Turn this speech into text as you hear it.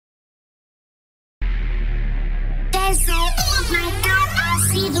and say, oh my God, I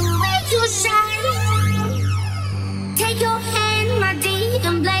see the way you shine. Take your hand, my dear,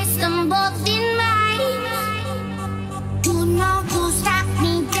 and place them both in mine. You know you stopped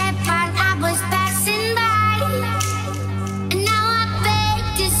me dead while I was passing by. And now I beg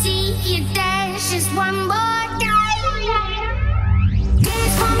to see you dance just one more time.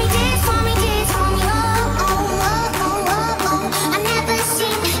 Dance for me, dance for me, dance for me, oh, oh, oh, oh, oh, oh. I never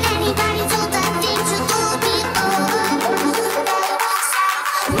seen anybody do the things you do before.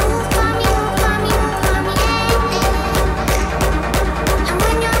 Move for me, move for me, move for me, yeah, yeah. And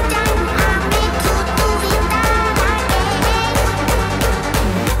when you're done, I'll make you do it that again.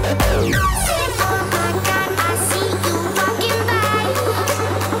 Say, oh my God, I see you walking by.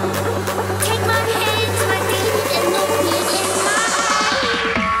 Take my hands, my feet, and look me in my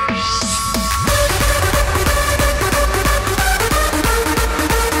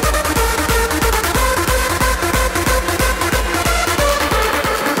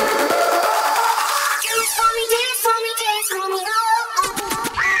dance for me, dance for me, dance for me, oh,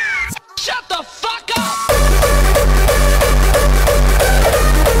 oh. Shut the fuck up!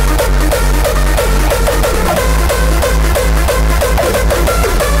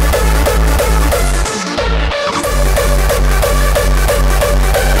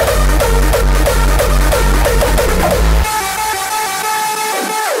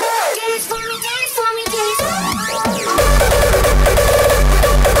 Dance for me, dance for me, dance for me.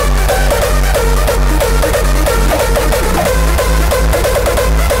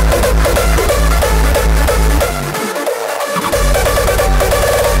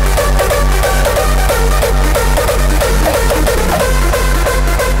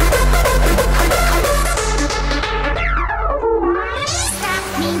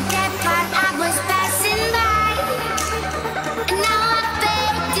 Stop me dead while I was passing by. And now I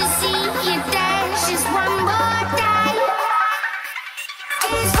beg to see you dance just one more time.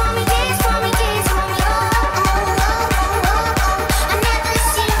 Dance for me, dance for me, dance for me, oh, oh, oh, oh, oh, oh. I never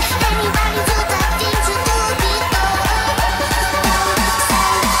seen anybody do the things you do before.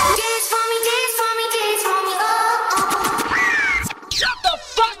 Dance for me, dance for me, dance for me, oh, oh. Shut the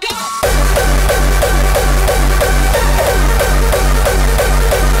fuck up!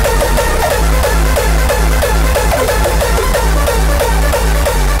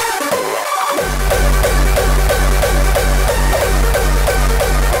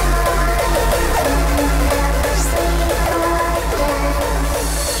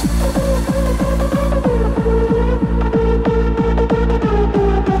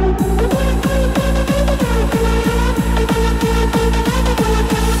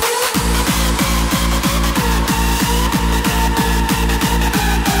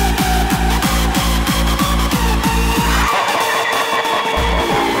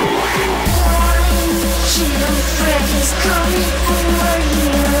 Freddy's coming for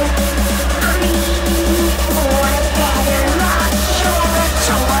you. I mean, boy, better lock your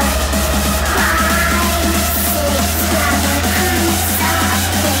door. 5, 6, 7, and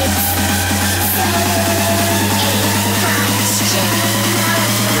stop it. 7,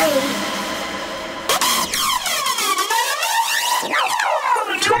 8,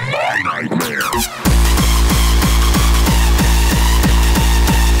 5, To my nightmare.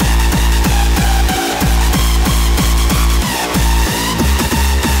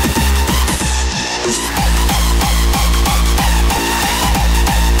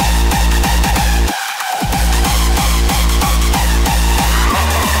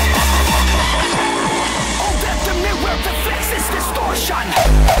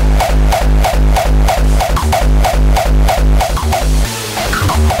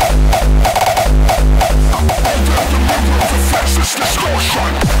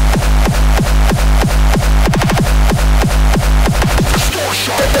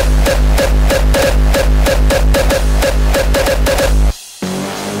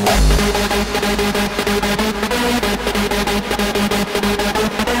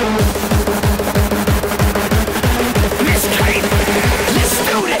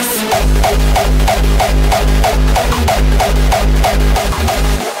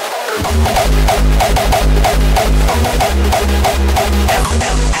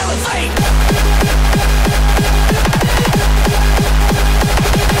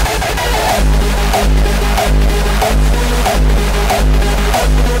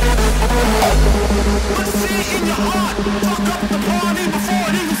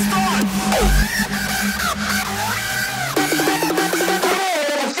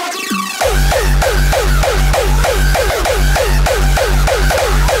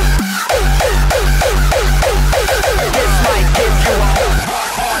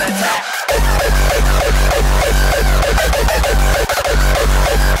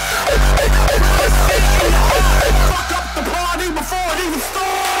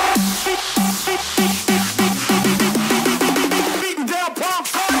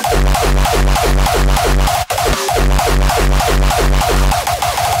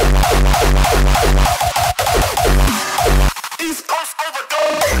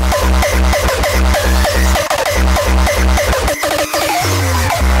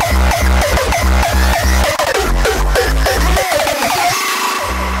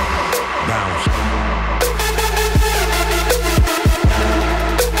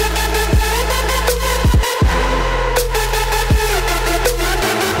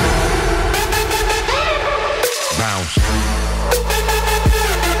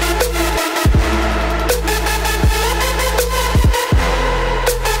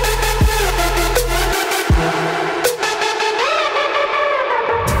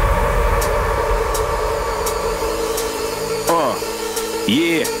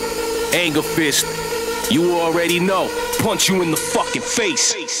 Yeah, anger fist. You already know. Punch you in the fucking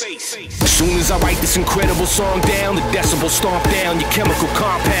face. As soon as I write this incredible song down, the decibels stomp down your chemical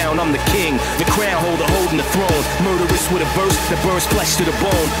compound. I'm the king, the crown holder holding the throne. Murderous with a verse that burns flesh to the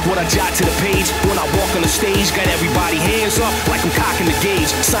bone. What I jot to the page when I walk on the stage, got everybody hands up like I'm cocking the gauge.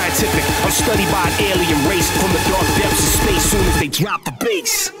 Scientific, I'm studied by an alien race from the dark depths of space. Soon as they drop the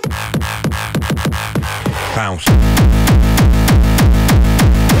bass, Bounce.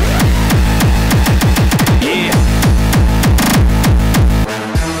 yeah.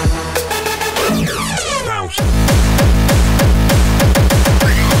 Bounce.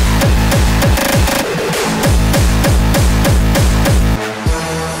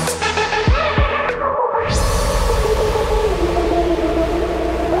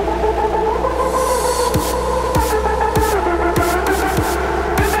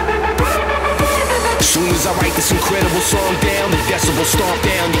 Soon as I write this incredible song down, the decibels stomp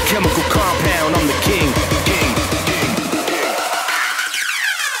down your chemical compound. I'm the king, king,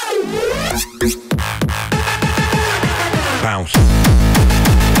 Bounce.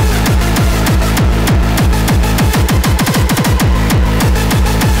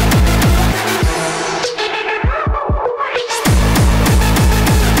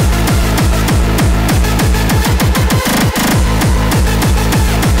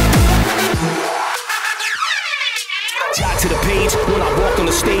 jot to the page when I walk on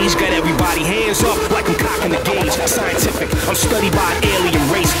the stage, got everybody hands up like I'm cocking the gauge. Scientific, I'm studied by an alien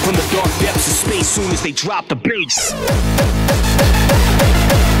race from the dark depths of space. Soon as they drop the bass,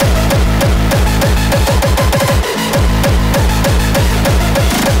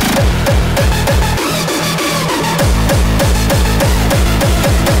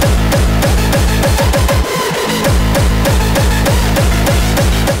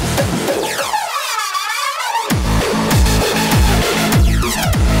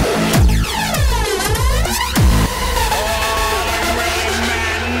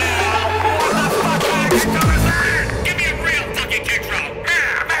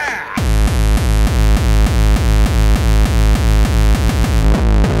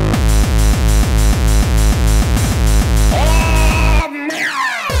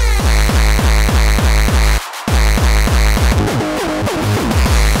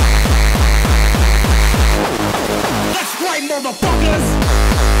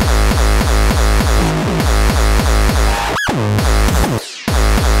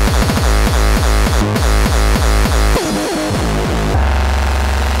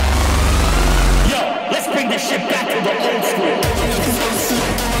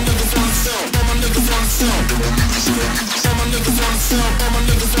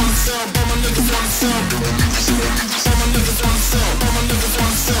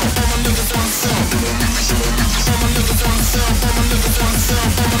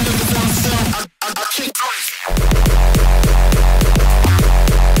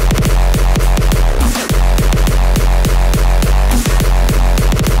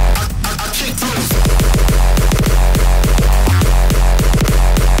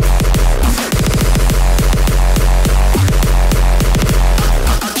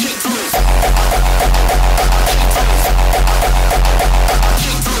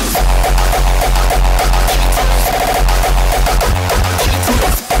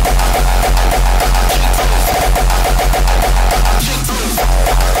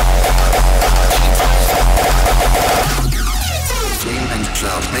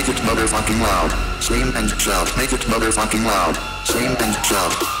 motherfucking loud. Scream and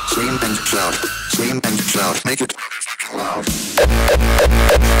shout. Scream and shout. Scream and shout. Make it motherfucking loud.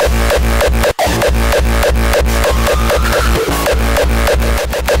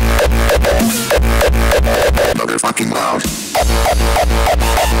 Motherfucking loud.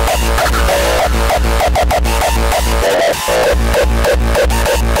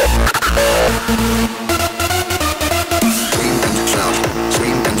 Scream and shout.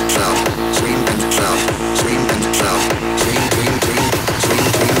 Scream and shout. Scream and shout. Scream and shout. Scream, scream, scream. Scream,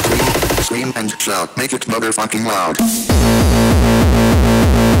 scream, scream. Scream and shout. Make it motherfucking loud.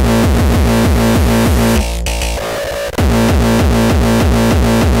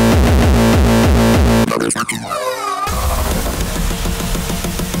 Motherfucking loud.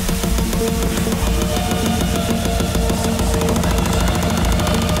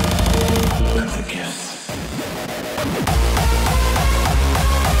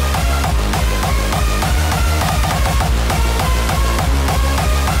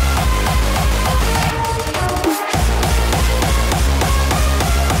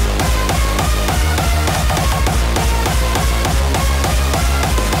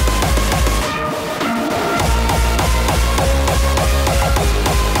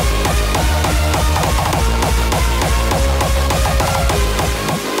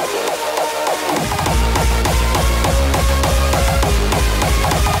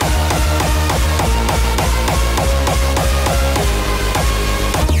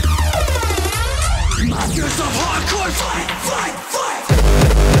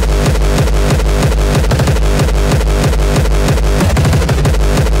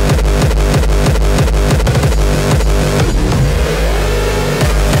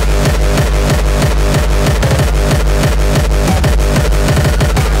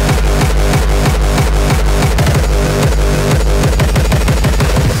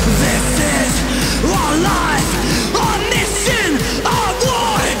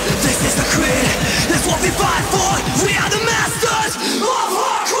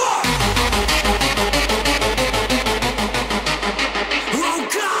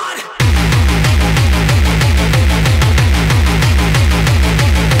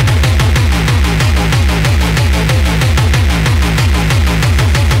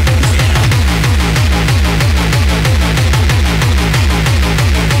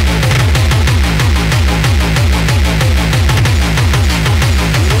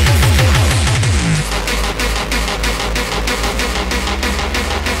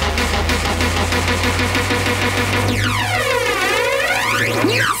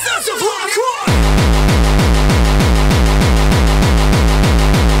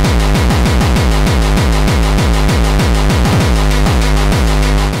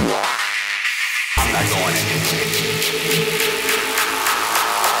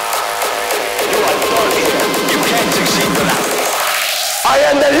 I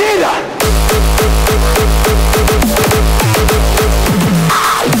am the leader!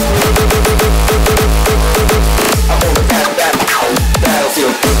 I'm on the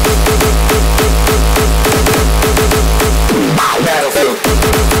battlefield. Battlefield.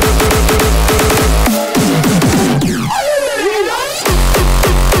 I am the leader!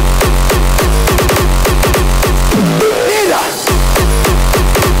 Leader!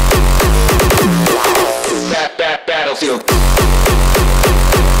 Battlefield.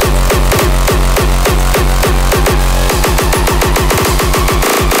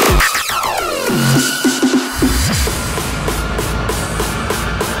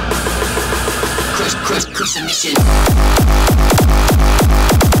 Crush the mission.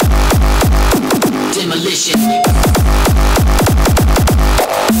 Demolition.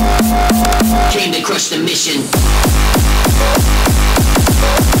 Came to crush the mission.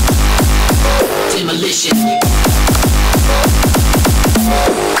 Demolition.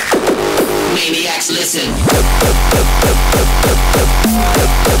 Maniacs, listen.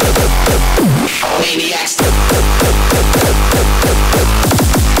 Maniacs.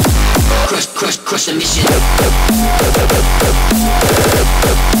 Crush the mission.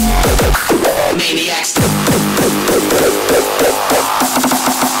 Maniacs.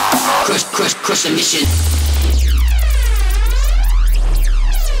 Crush the mission.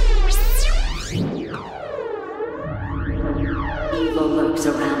 Evil lurks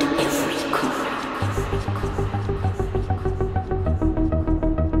around every corner.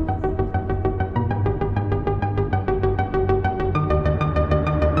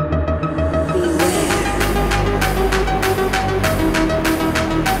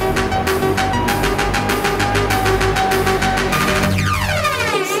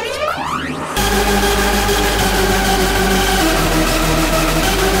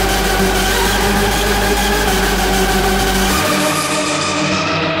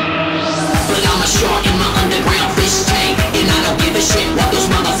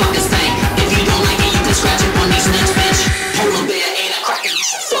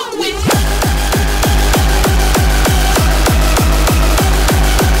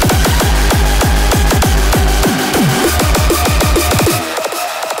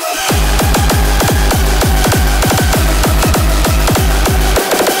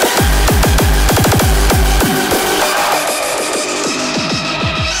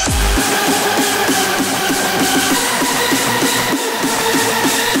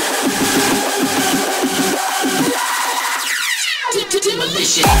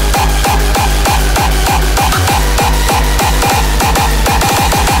 Demolition.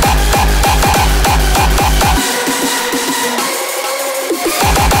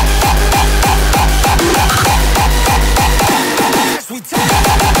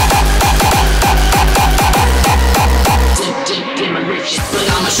 Demolition. But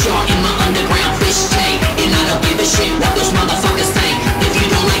I'm a shark in my underground fish tank, and I don't give a shit what those motherfuckers think. If you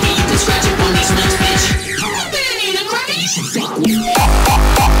don't like it, you can scratch up on these nuts, bitch. Ain't a cracker, you should fuck with.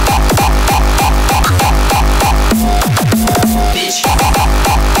 Bitch.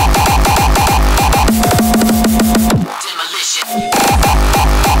 Demolition.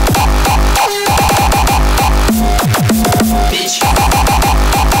 Bitch.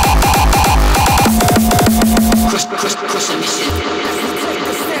 Crush the mission.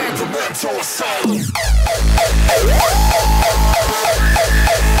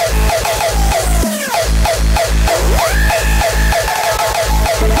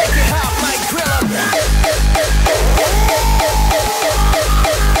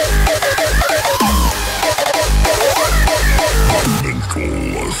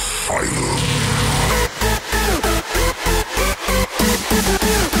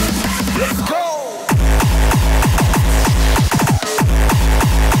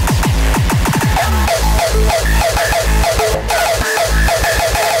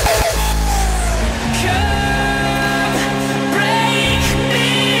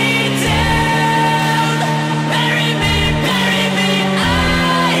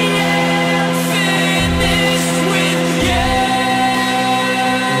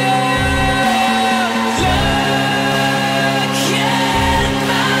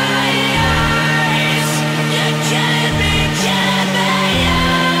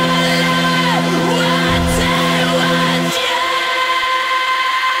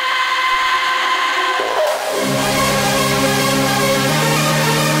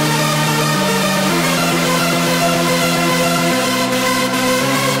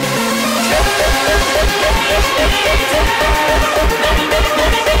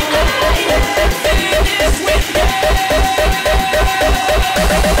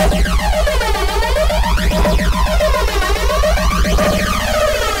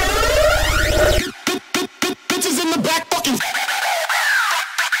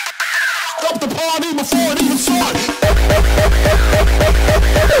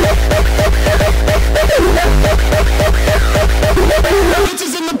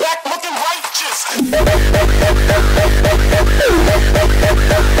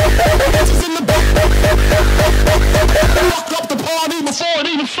 before it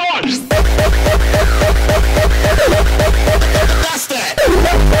even starts. That's that.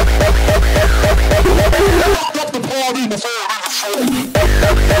 Fuck up the party before it even starts.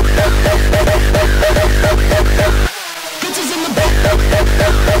 Bitches in the back.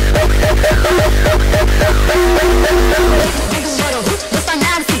 What's my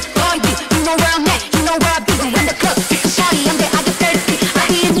nasty? Pygee, you know where I'm at, you know where I be. When the club, it's a party, I'm there, I get thirsty. I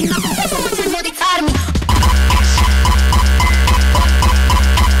be in the nothing, so much I know they tired of me.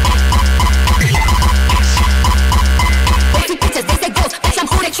 Baby bitches, they say ghost, bitch, I'm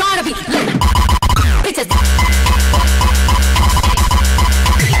who they trying to be. Look, bitches.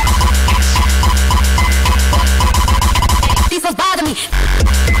 These hoes bother me.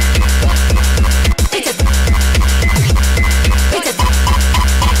 Bitches. Bitches.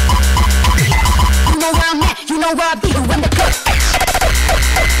 You know where I'm at, you know where I be. You in the club.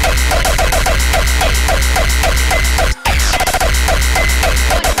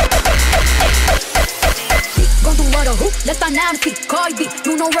 Go to what or who? Let's find out and see. Pygee,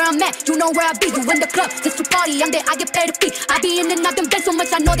 you know where I'm at, you know where I be. You in the club, just to party, I'm there, I get paid to fee. I be in and out them bands so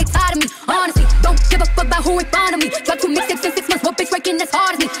much, I know they tired of me. Honestly, don't give a fuck about who in front of me. Drop 2 mixtapes in 6 months, what bitch working as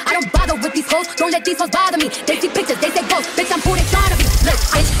hard as me? I don't bother with these hoes, don't let these hoes bother me. They see pictures, they say ghost, bitch, I'm who they trying to be. Look,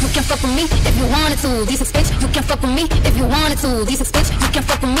 bitch, you can fuck with me if you wanted to. These bitch, you can fuck with me if you wanted to. These bitch, you can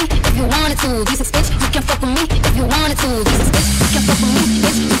fuck with me if you wanted to. These bitch, you can fuck with me if you wanted to. These bitch, you can fuck with me,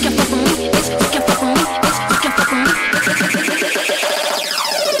 bitch, you can fuck with me, bitch, you can fuck with me, bitch, you can fuck with me.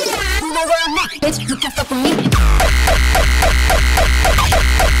 You know where I'm at, bitch, you can fuck with me.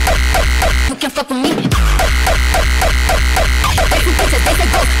 You can fuck with me. They see pictures, they say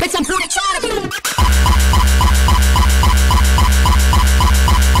ghost, bitch, I'm who they trying to be.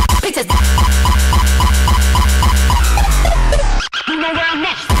 Bitches. You know where I'm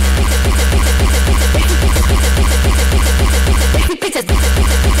at. Bitches, bitches, bitches, bitches, bitches, bitches, bitches, bitches, bitches, bitches,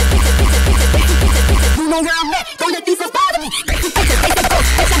 bitches, bitches, bitches, bitches. You know where I'm at. Don't let these ones bother me. They see pictures, they say ghost,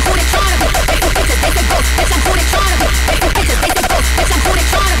 bitch, I'm who they trying to be. They see pictures, they say ghost, bitch, I'm who they trying to be. They see pictures, they say ghost, bitch, I'm who they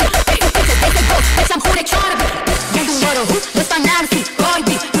trying to be. They see pictures, they say ghost, bitch, I'm who they trying to be. You do what or who? Let's find out and see.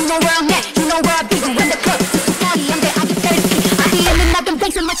 Pygee, you know where I'm at, you know where I be. You in the club, just to party, I'm there, I get paid to fee. I be in and out them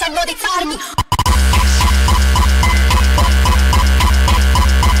bands so much, I know they tired of me.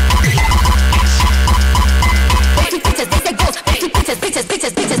 Bitches, they say ghost, bitches, bitches, bitches,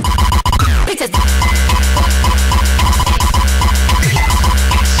 bitches, bitches, bitches.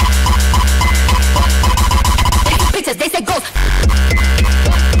 Bitches, they say ghost.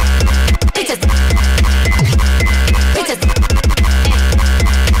 Bitches, bitches.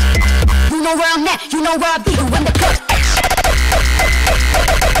 You know where I'm at, you know where I be. You in the club.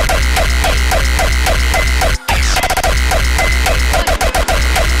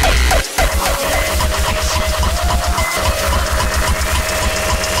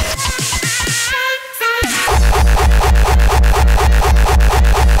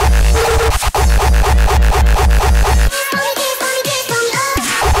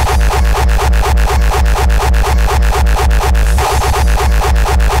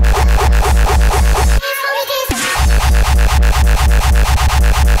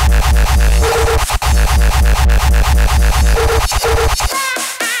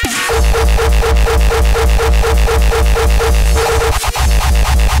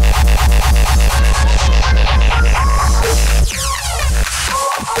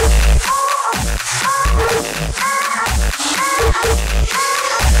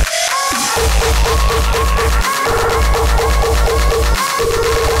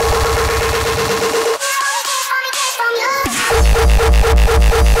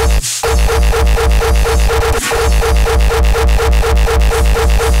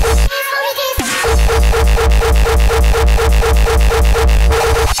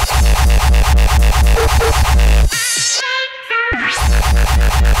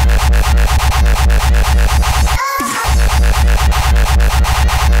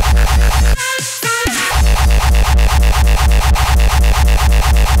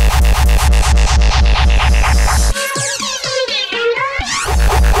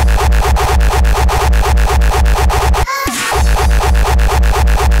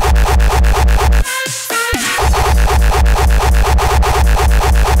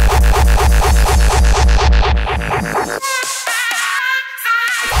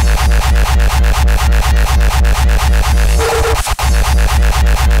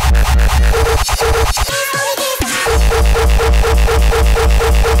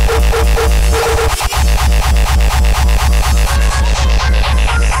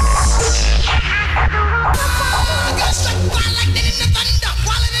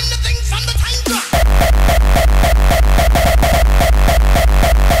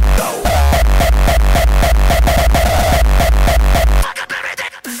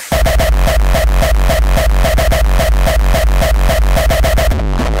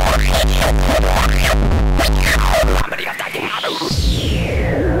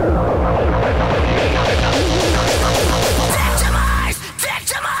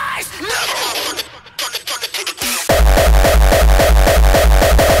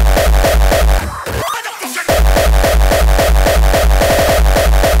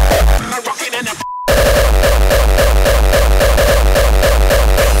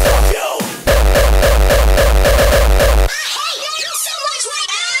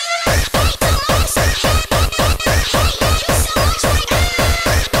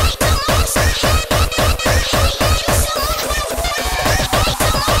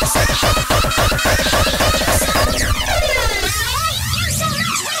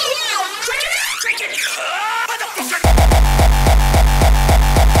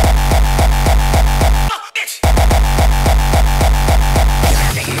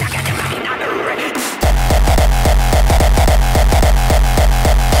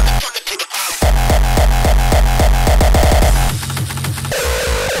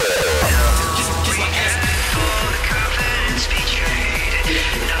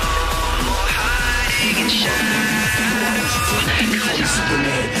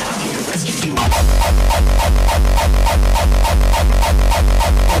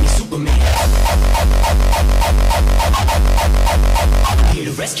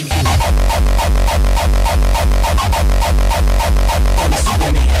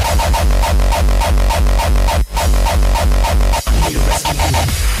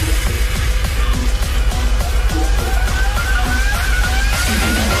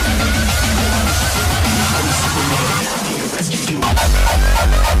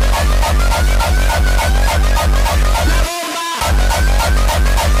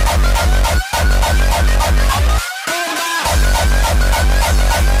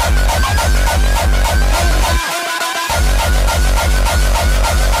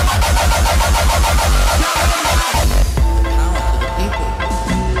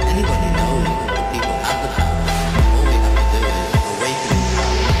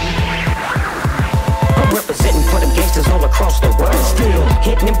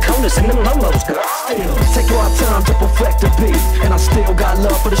 corners and them lolos, girl. Take our time to perfect the beat, and I still got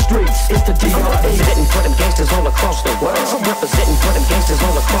love for the streets. It's the D.R.E. I'm representing for them gangsters all across the world. I'm representing for them gangsters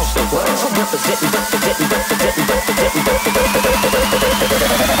all across the world. I'm representing.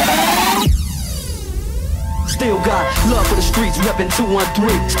 Still got love for the streets, reppin'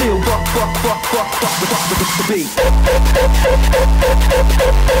 213. Still fuck the beat.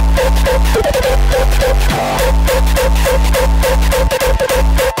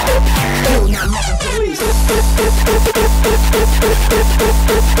 Still not loving police.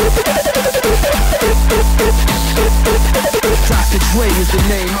 Dr. Dre is the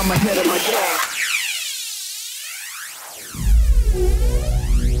name, I'm ahead of my game.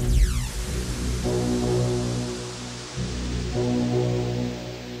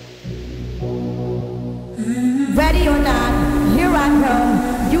 Ready or not, here I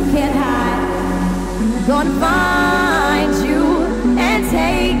come, you can't hide. Gonna find you and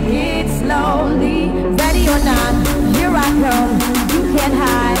take it slowly. Ready or not, here I come, you can't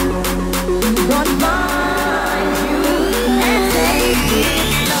hide. Gonna find you and take it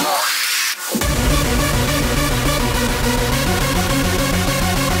slowly.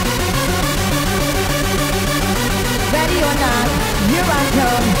 Ready or not, here I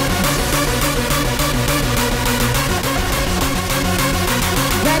come.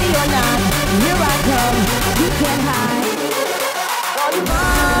 Ready or not, here I come, you can't hide. I'll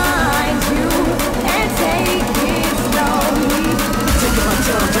find you and take it slowly. Taking my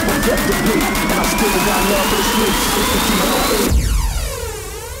time to perfect the beat, and I still got love for the streets. It's the D.R.E.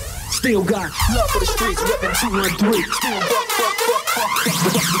 Still got love for the streets, reppin' 213. Still fuck the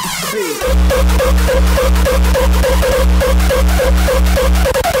beat.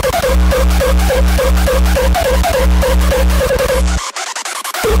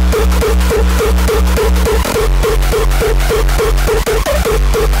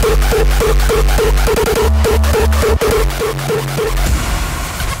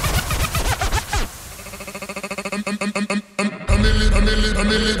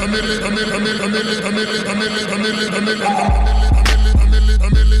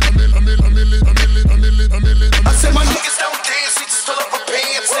 I said my niggas don't dance, we just pull up our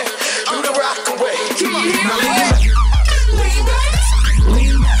pants and do the rock away. Lean back, lean back,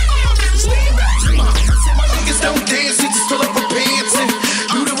 lean back. I said my niggas don't dance, we just pull up our pants and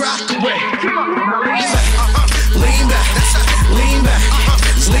do the rock away. Lean back, lean back, lean back.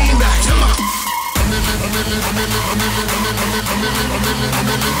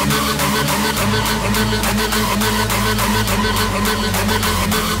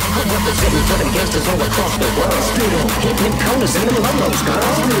 I'm representing for them gangsters all across the world. Still hitting them corners and them lolos, girl.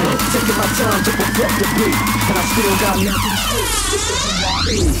 Still taking my time to perfect the beat, and I still got love for the streets.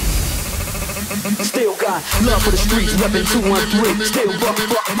 Still got love for the streets, reppin' 213. Still fuck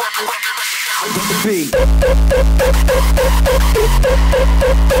with the beat.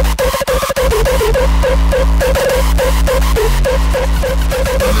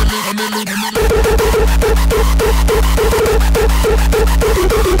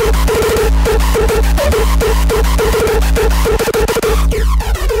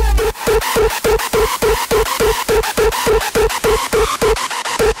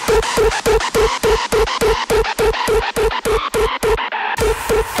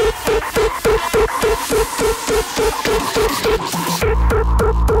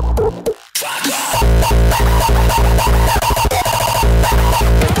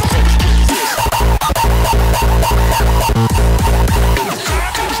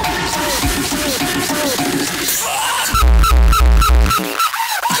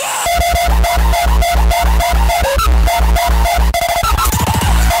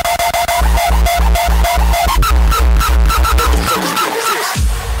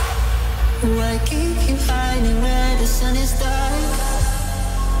 Why keep you hiding where the sun is dark?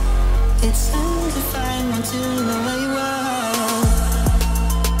 It's time to find one to know where you are.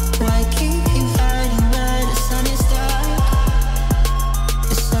 Why keep you hiding where the sun is dark?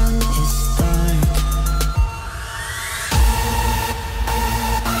 The sun is dark.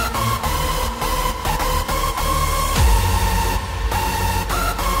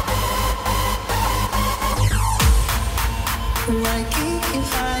 Why keep you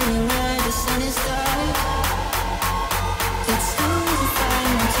hiding where the sun is dark? It's time to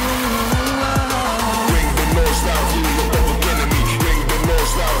find one to know where you are. Ring the nose loud, rule the public enemy. Ring the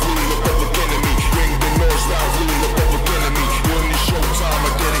nose loud, rule the public enemy. Ring the nose loud, rule the public enemy. When it's showtime,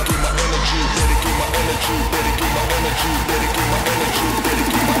 I dedicate my energy, dedicate my energy, dedicate my energy, dedicate my energy, dedicate my energy,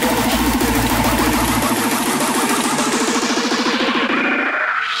 dedicate my energy.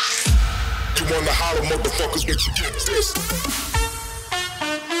 You wanna holler, motherfuckers, but you get this.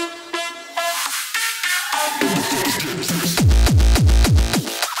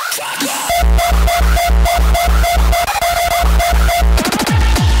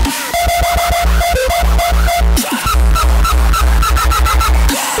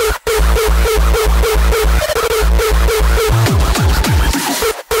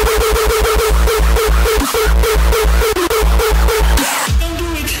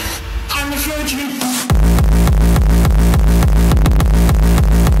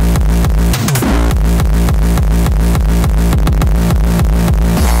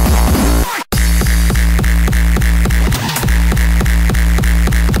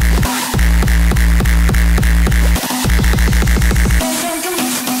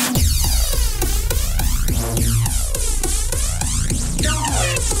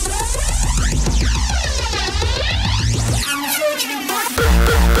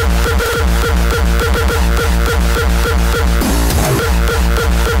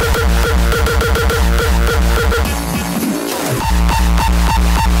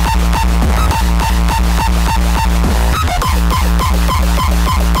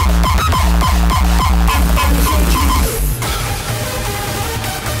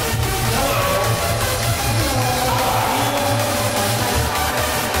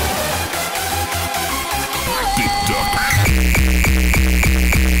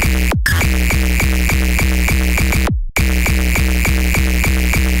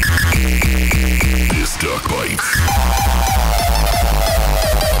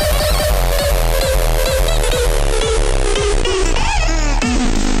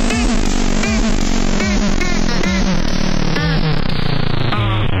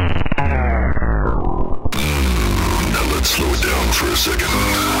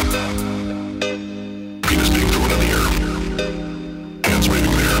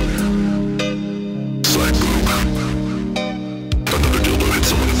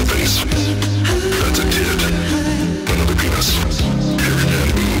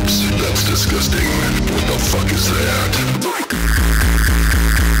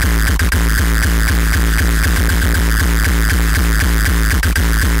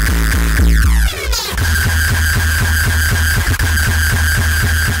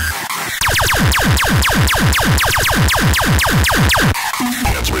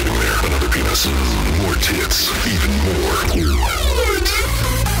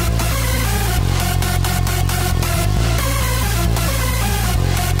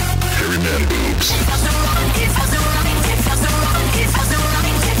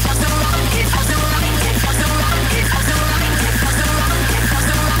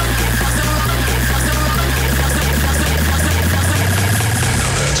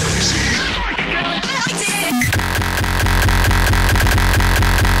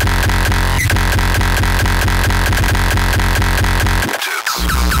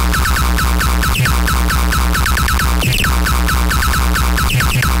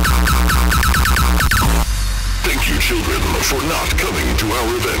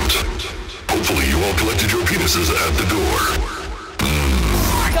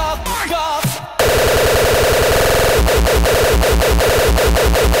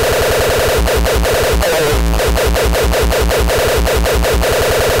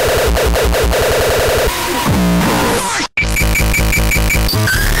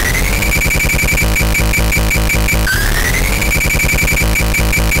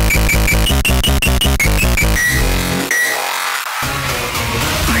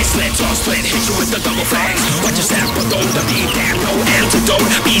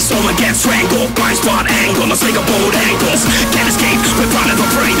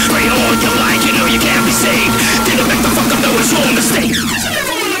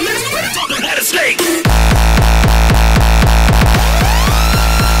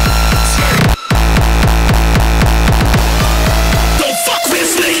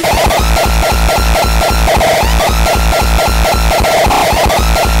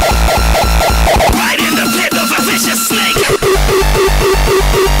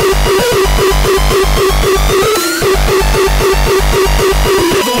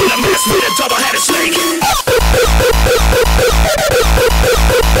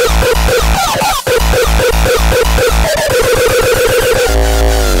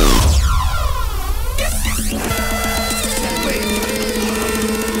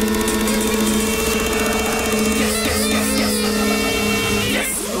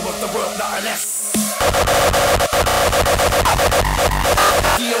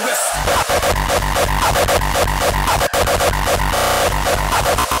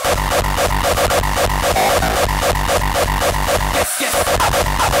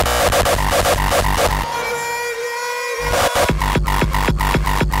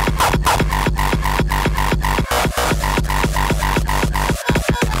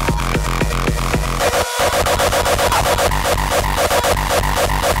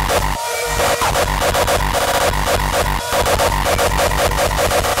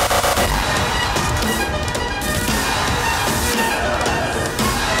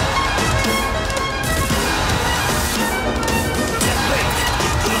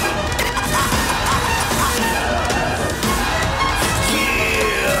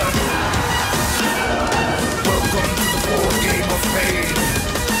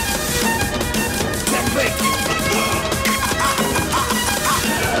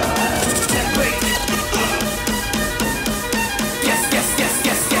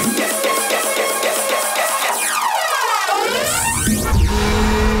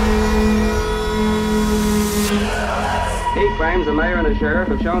 claims the mayor and the sheriff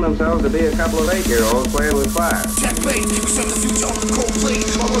have shown themselves to be a couple of 8-year-olds playing with fire. Checkmate, we set the future on the cold plate.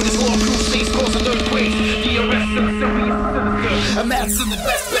 My word is law, crusades, cause an earthquake. The arrest of the serious citizen. A man's in the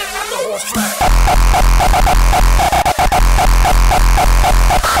best bet at the horse track.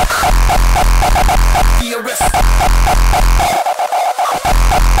 The arrest.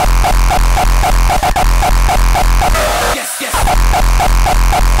 Yes, yes.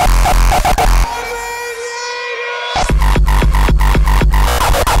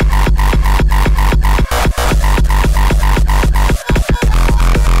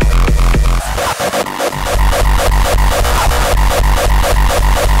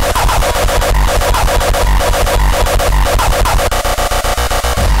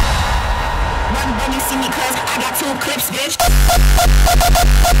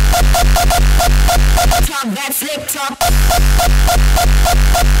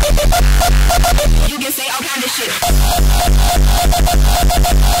 You can say all kind of shit.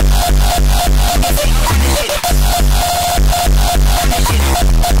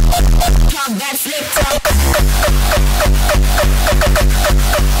 Talk that slick talk.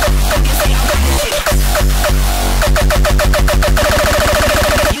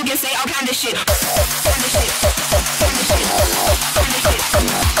 You can say all kind of shit.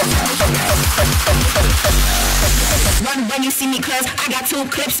 Run when you see me, cause I got 2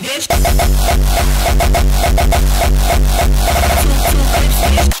 clips, bitch. 2 clips,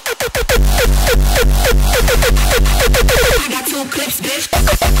 bitch. I got 2 clips, bitch. I got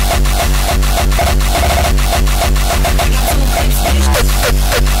 2 clips,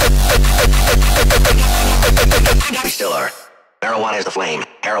 bitch. We still are. Marijuana is the flame,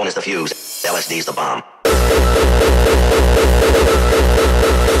 heroin is the fuse, LSD's the bomb.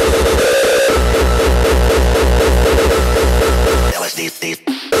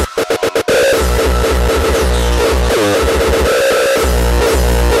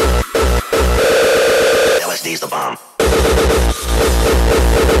 LSD's the bomb.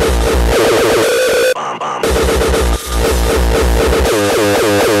 Bomb.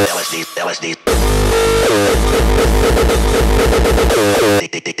 LSD.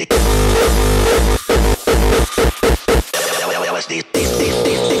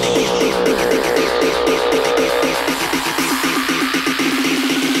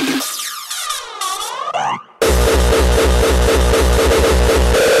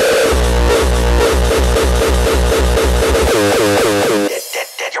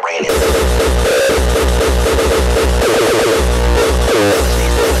 Dead uranium.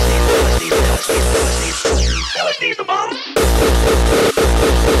 LSD's the bomb.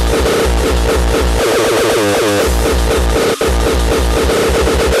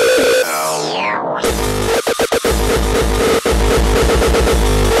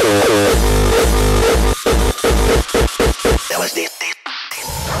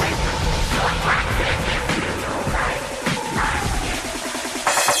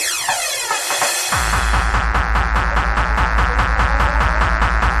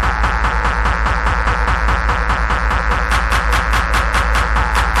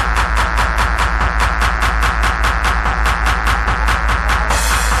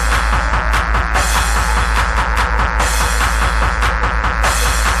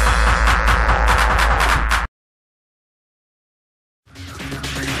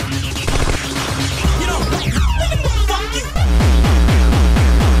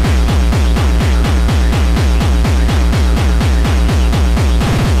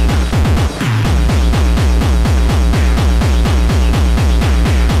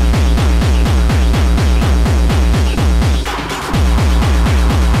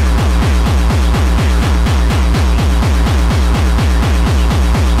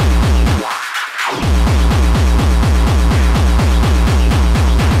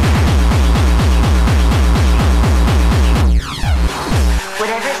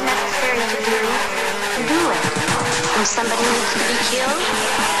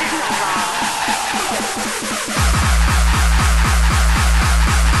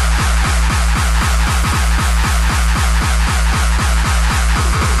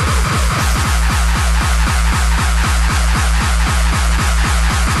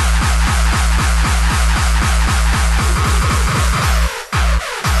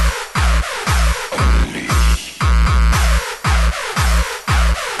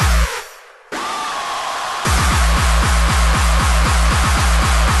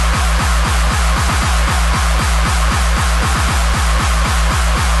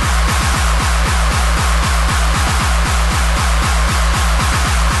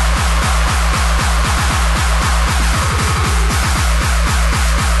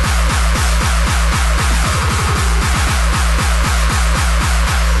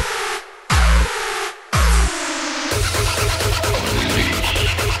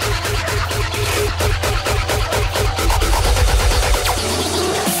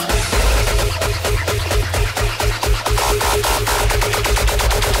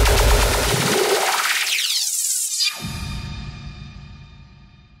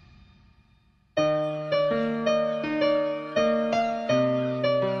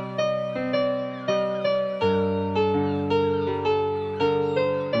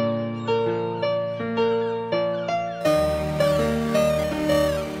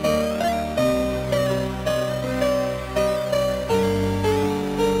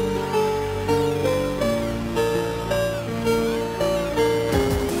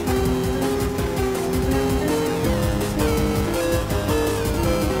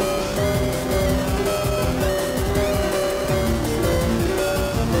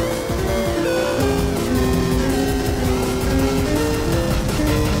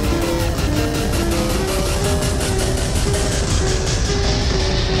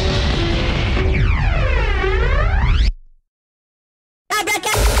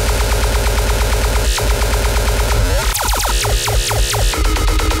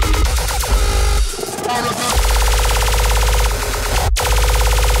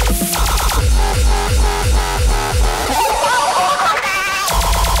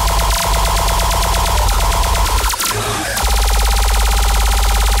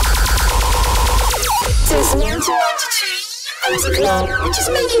 music law, which is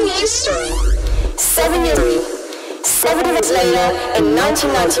making history. 7 years later, 7 years later, in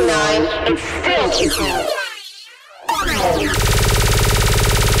 1999, it's still kicking. You.